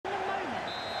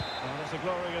It's a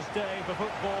glorious day for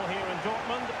football here in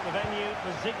Dortmund. The venue,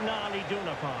 the Signal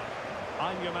Iduna Park.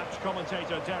 I'm your match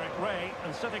commentator, Derek Ray,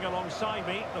 and sitting alongside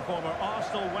me, the former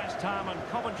Arsenal, West Ham and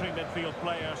Coventry midfield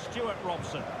player, Stuart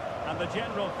Robson. And the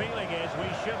general feeling is we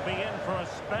should be in for a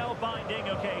spellbinding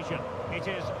occasion.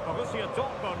 It is Borussia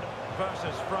Dortmund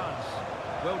versus France.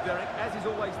 Well, Derek, as is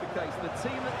always the case, the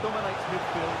team that dominates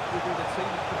midfield will be the team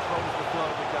that controls the flow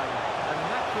of the game. And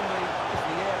that, for me, is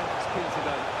the air of its key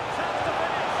today.